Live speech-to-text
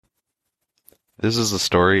This is the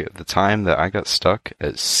story of the time that I got stuck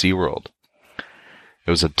at SeaWorld. It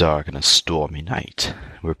was a dark and a stormy night.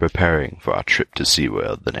 We were preparing for our trip to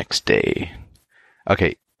SeaWorld the next day.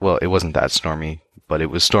 Okay, well, it wasn't that stormy, but it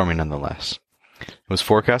was stormy nonetheless. It was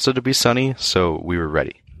forecasted to be sunny, so we were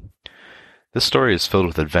ready. This story is filled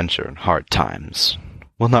with adventure and hard times.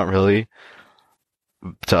 Well, not really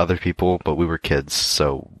to other people, but we were kids,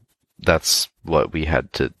 so that's what we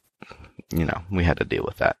had to, we had to deal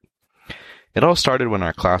with that. It all started when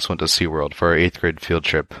our class went to SeaWorld for our 8th grade field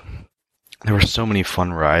trip. There were so many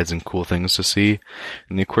fun rides and cool things to see,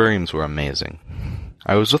 and the aquariums were amazing.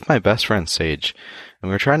 I was with my best friend Sage, and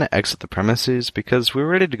we were trying to exit the premises because we were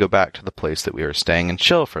ready to go back to the place that we were staying and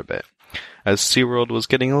chill for a bit, as SeaWorld was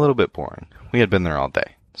getting a little bit boring. We had been there all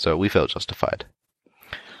day, so we felt justified.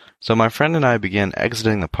 So my friend and I began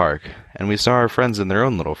exiting the park, and we saw our friends in their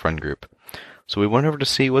own little friend group. So we went over to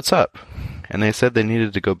see what's up, and they said they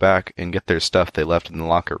needed to go back and get their stuff they left in the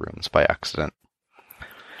locker rooms by accident.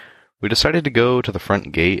 We decided to go to the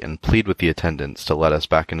front gate and plead with the attendants to let us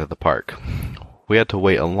back into the park. We had to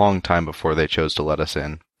wait a long time before they chose to let us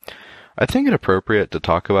in. I think it appropriate to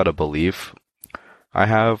talk about a belief I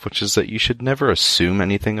have, which is that you should never assume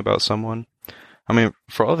anything about someone. I mean,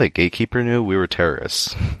 for all the gatekeeper knew, we were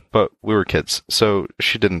terrorists, but we were kids, so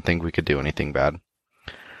she didn't think we could do anything bad.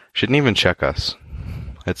 She didn't even check us.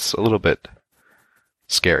 It's a little bit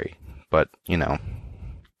scary, but,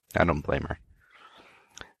 I don't blame her.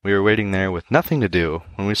 We were waiting there with nothing to do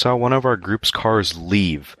when we saw one of our group's cars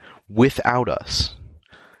leave without us.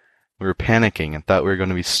 We were panicking and thought we were going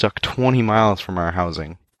to be stuck 20 miles from our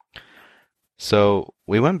housing. So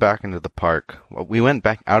we went back into the park. Well, we went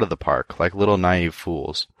back out of the park like little naive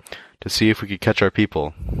fools to see if we could catch our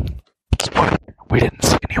people. Spoiler, we didn't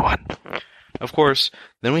see anyone. Of course,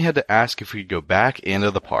 then we had to ask if we could go back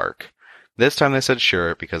into the park. This time they said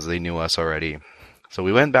sure because they knew us already. So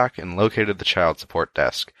we went back and located the child support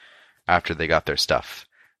desk after they got their stuff.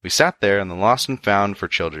 We sat there in the lost and found for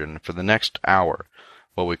children for the next hour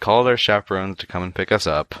while we called our chaperones to come and pick us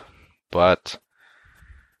up, but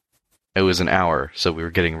it was an hour, so we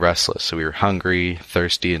were getting restless. So we were hungry,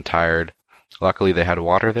 thirsty, and tired. Luckily, they had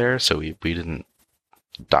water there, so we didn't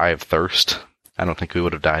die of thirst. I don't think we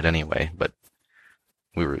would have died anyway, but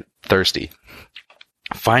we were thirsty.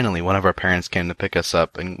 Finally, one of our parents came to pick us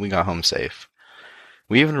up, and we got home safe.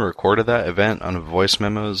 We even recorded that event on voice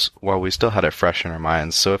memos while we still had it fresh in our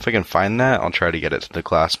minds, so if I can find that, I'll try to get it to the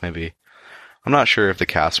class, maybe. I'm not sure if the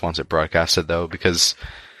cast wants it broadcasted, though, because,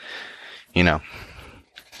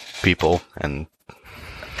 people and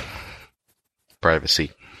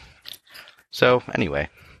privacy. So, anyway,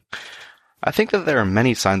 I think that there are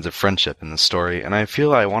many signs of friendship in this story, and I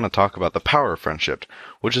feel I want to talk about the power of friendship,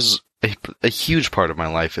 which is a huge part of my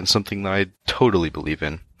life and something that I totally believe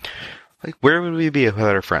in. Like, where would we be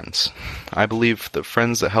without our friends? I believe the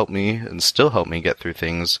friends that help me and still help me get through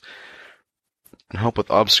things and help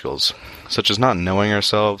with obstacles, such as not knowing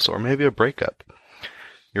ourselves or maybe a breakup.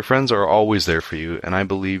 Your friends are always there for you, and I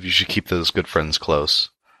believe you should keep those good friends close.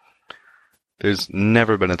 There's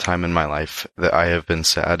never been a time in my life that I have been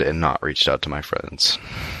sad and not reached out to my friends.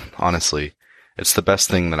 Honestly, it's the best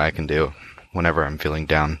thing that I can do whenever I'm feeling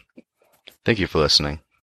down. Thank you for listening.